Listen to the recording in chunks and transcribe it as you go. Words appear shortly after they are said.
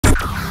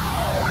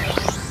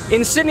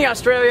In Sydney,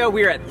 Australia,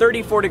 we are at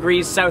 34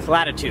 degrees south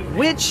latitude,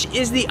 which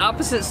is the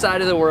opposite side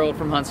of the world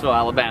from Huntsville,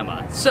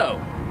 Alabama. So,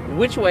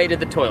 which way did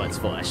the toilets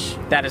flush?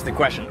 That is the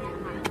question.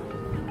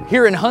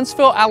 Here in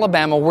Huntsville,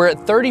 Alabama, we're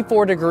at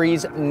 34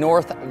 degrees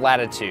north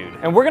latitude.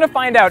 And we're gonna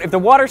find out if the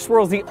water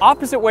swirls the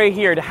opposite way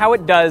here to how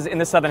it does in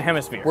the southern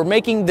hemisphere. We're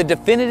making the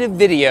definitive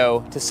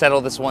video to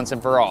settle this once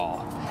and for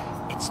all.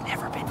 It's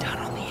never been done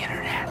on the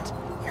internet.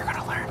 You're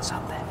gonna learn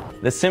something.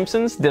 The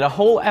Simpsons did a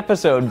whole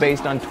episode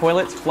based on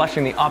toilets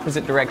flushing the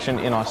opposite direction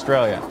in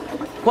Australia.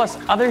 Plus,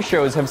 other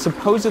shows have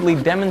supposedly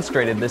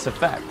demonstrated this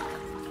effect.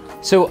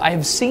 So I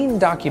have seen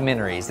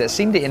documentaries that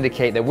seem to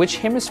indicate that which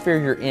hemisphere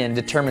you're in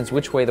determines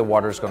which way the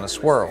water is going to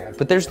swirl.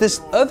 But there's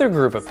this other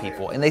group of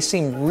people, and they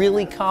seem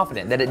really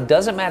confident that it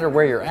doesn't matter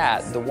where you're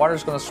at, the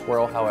water's going to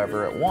swirl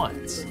however it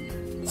wants.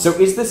 So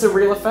is this a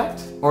real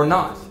effect or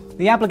not?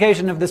 The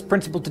application of this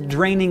principle to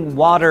draining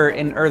water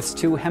in Earth's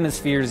two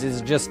hemispheres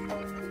is just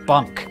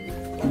bunk.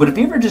 But have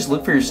you ever just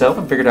looked for yourself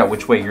and figured out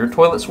which way your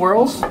toilet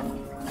swirls?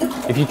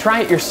 If you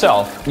try it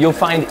yourself, you'll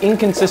find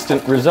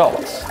inconsistent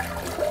results.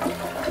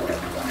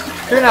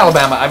 Here in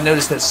Alabama, I've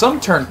noticed that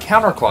some turn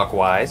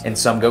counterclockwise and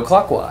some go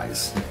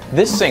clockwise.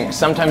 This sink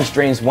sometimes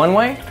drains one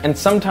way and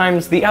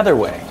sometimes the other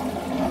way.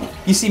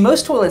 You see,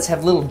 most toilets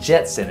have little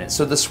jets in it,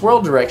 so the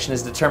swirl direction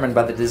is determined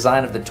by the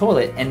design of the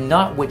toilet and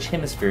not which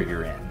hemisphere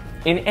you're in.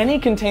 In any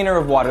container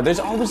of water, there's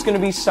always going to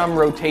be some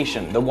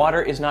rotation. The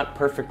water is not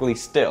perfectly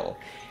still.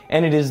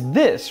 And it is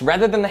this,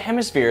 rather than the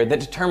hemisphere, that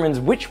determines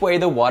which way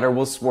the water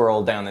will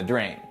swirl down the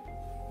drain.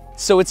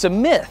 So it's a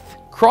myth.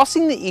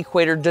 Crossing the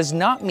equator does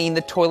not mean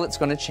the toilet's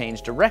going to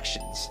change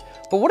directions.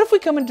 But what if we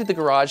come into the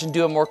garage and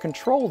do a more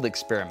controlled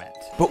experiment?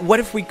 But what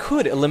if we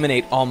could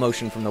eliminate all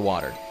motion from the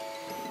water?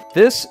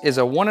 This is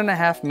a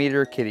 1.5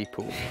 meter kiddie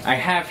pool. I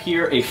have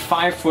here a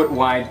 5-foot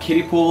wide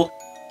kiddie pool.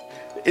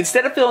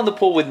 Instead of filling the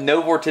pool with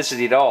no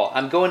vorticity at all,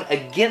 I'm going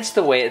against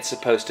the way it's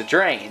supposed to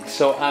drain.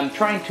 So I'm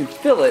trying to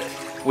fill it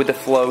with the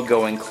flow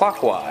going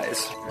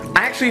clockwise.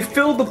 I actually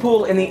filled the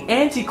pool in the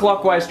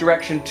anti-clockwise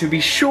direction to be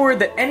sure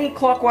that any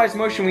clockwise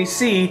motion we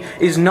see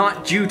is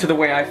not due to the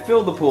way I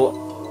filled the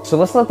pool. So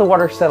let's let the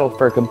water settle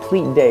for a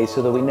complete day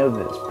so that we know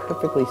that it's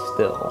perfectly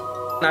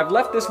still. And I've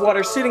left this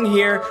water sitting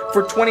here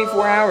for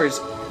 24 hours.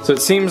 So it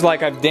seems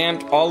like I've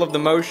damped all of the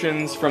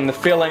motions from the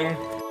filling.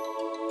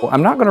 Well,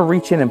 I'm not going to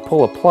reach in and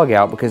pull a plug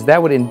out because that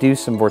would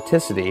induce some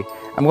vorticity.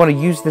 I'm going to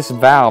use this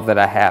valve that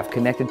I have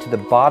connected to the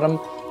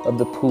bottom of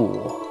the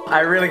pool. I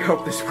really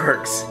hope this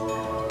works.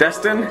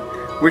 Destin,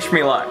 wish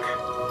me luck.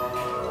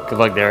 Good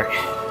luck, Derek.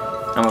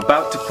 I'm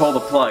about to pull the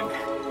plug.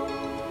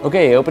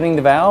 Okay, opening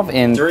the valve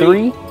in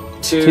 3,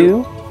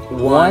 2,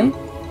 1.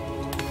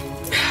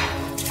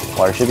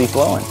 Water should be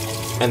flowing.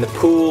 And the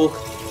pool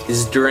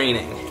is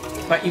draining.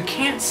 But you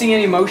can't see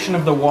any motion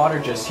of the water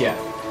just yet.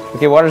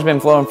 Okay, water's been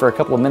flowing for a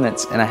couple of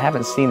minutes and I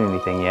haven't seen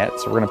anything yet,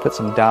 so we're going to put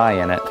some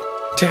dye in it.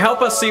 To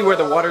help us see where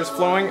the water is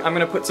flowing, I'm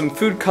going to put some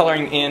food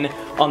coloring in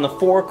on the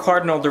 4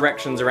 cardinal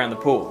directions around the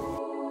pool.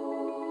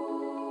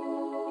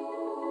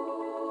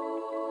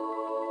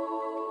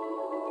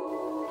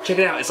 Check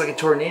it out, it's like a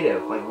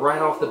tornado, like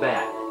right off the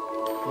bat.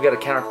 We got a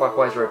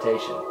counterclockwise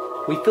rotation.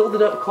 We filled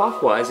it up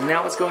clockwise and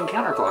now it's going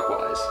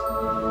counterclockwise.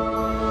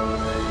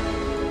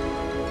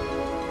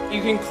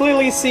 You can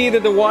clearly see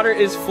that the water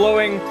is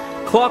flowing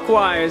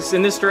clockwise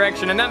in this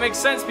direction, and that makes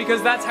sense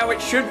because that's how it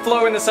should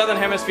flow in the southern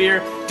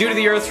hemisphere due to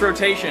the Earth's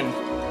rotation.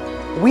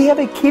 We have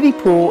a kiddie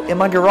pool in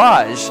my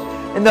garage,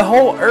 and the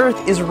whole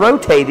Earth is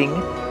rotating,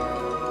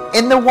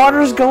 and the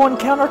water's going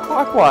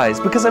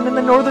counterclockwise because I'm in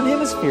the northern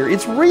hemisphere.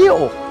 It's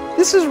real.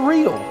 This is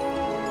real.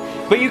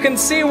 But you can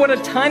see what a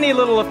tiny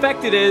little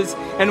effect it is,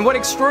 and what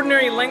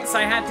extraordinary lengths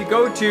I had to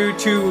go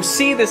to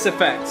see this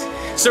effect.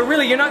 So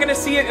really, you're not going to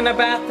see it in a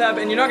bathtub,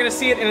 and you're not going to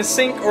see it in a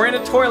sink or in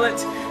a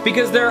toilet,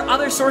 because there are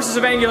other sources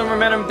of angular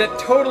momentum that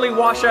totally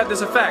wash out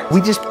this effect.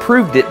 We just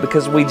proved it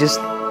because we just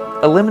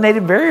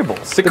eliminated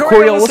variables. The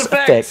Coriolis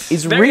effect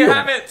is real. There you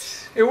have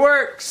it. It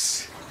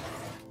works.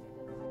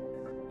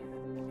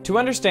 To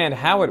understand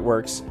how it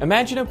works,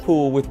 imagine a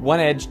pool with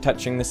one edge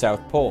touching the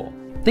South Pole.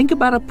 Think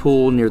about a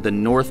pool near the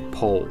North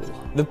Pole.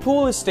 The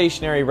pool is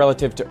stationary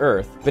relative to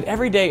Earth, but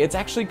every day it's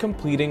actually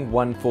completing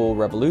one full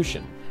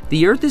revolution.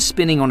 The Earth is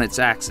spinning on its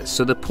axis,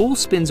 so the pool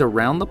spins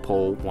around the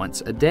pole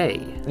once a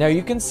day. Now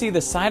you can see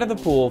the side of the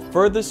pool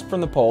furthest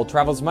from the pole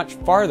travels much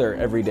farther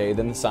every day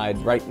than the side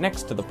right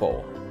next to the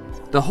pole.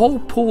 The whole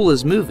pool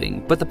is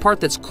moving, but the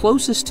part that's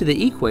closest to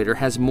the equator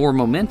has more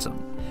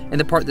momentum, and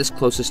the part that's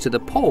closest to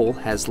the pole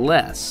has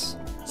less.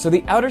 So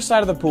the outer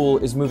side of the pool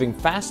is moving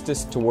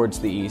fastest towards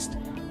the east,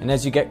 and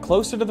as you get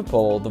closer to the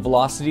pole, the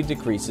velocity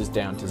decreases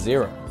down to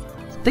 0.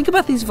 Think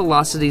about these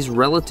velocities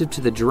relative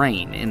to the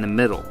drain in the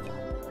middle.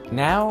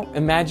 Now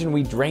imagine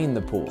we drain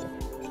the pool.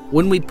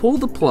 When we pull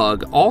the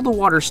plug, all the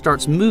water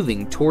starts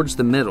moving towards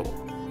the middle.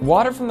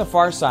 Water from the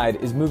far side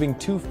is moving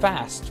too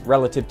fast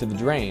relative to the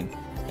drain,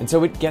 and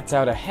so it gets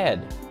out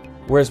ahead,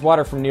 whereas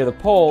water from near the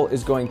pole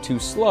is going too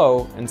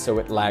slow, and so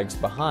it lags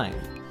behind.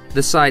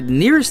 The side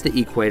nearest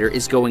the equator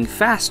is going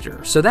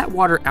faster, so that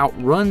water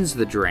outruns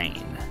the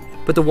drain.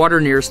 But the water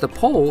nearest the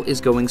pole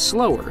is going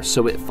slower,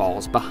 so it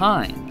falls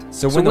behind.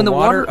 So when the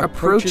water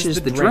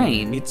approaches the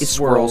drain, it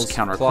swirls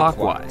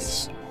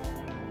counterclockwise.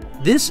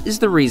 This is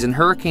the reason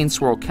hurricanes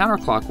swirl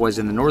counterclockwise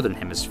in the northern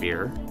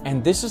hemisphere.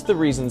 And this is the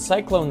reason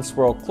cyclones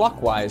swirl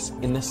clockwise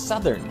in the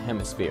southern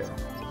hemisphere.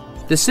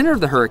 The center of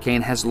the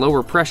hurricane has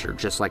lower pressure,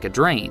 just like a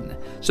drain,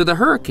 so the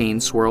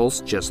hurricane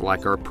swirls just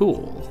like our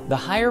pool. The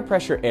higher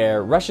pressure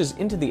air rushes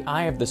into the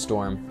eye of the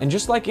storm, and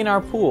just like in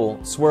our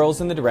pool,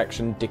 swirls in the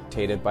direction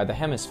dictated by the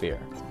hemisphere.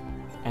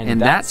 And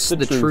that's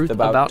the truth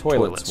about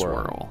Toilet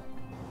Swirl.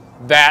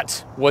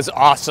 That was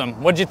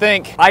awesome. What'd you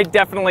think? I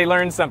definitely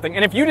learned something,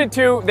 and if you did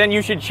too, then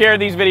you should share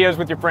these videos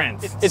with your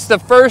friends. It's the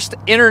first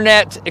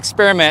internet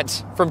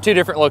experiment from 2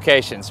 different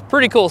locations.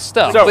 Pretty cool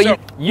stuff. So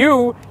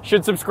you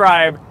should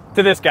subscribe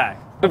to this guy.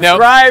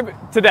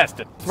 Subscribe to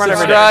Destin.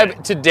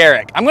 Subscribe to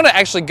Derik. I'm going to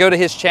actually go to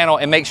his channel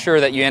and make sure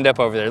that you end up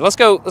over there. Let's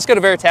go to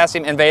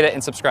Veritasium and Veda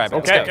and subscribe.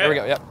 Okay. Let's go. Here we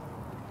go. Yep.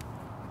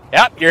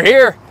 Yep, you're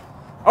here.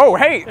 Oh,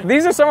 hey,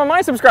 these are some of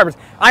my subscribers.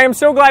 I am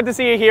so glad to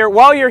see you here.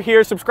 While you're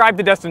here, subscribe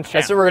to Destin's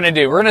channel. That's what we're going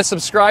to do. We're going to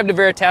subscribe to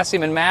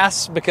Veritasium en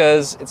masse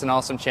because it's an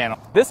awesome channel.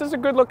 This is a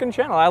good-looking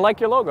channel. I like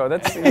your logo.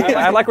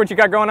 I like what you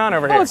got going on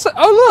over here.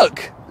 Oh, look.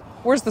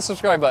 Where's the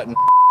subscribe button?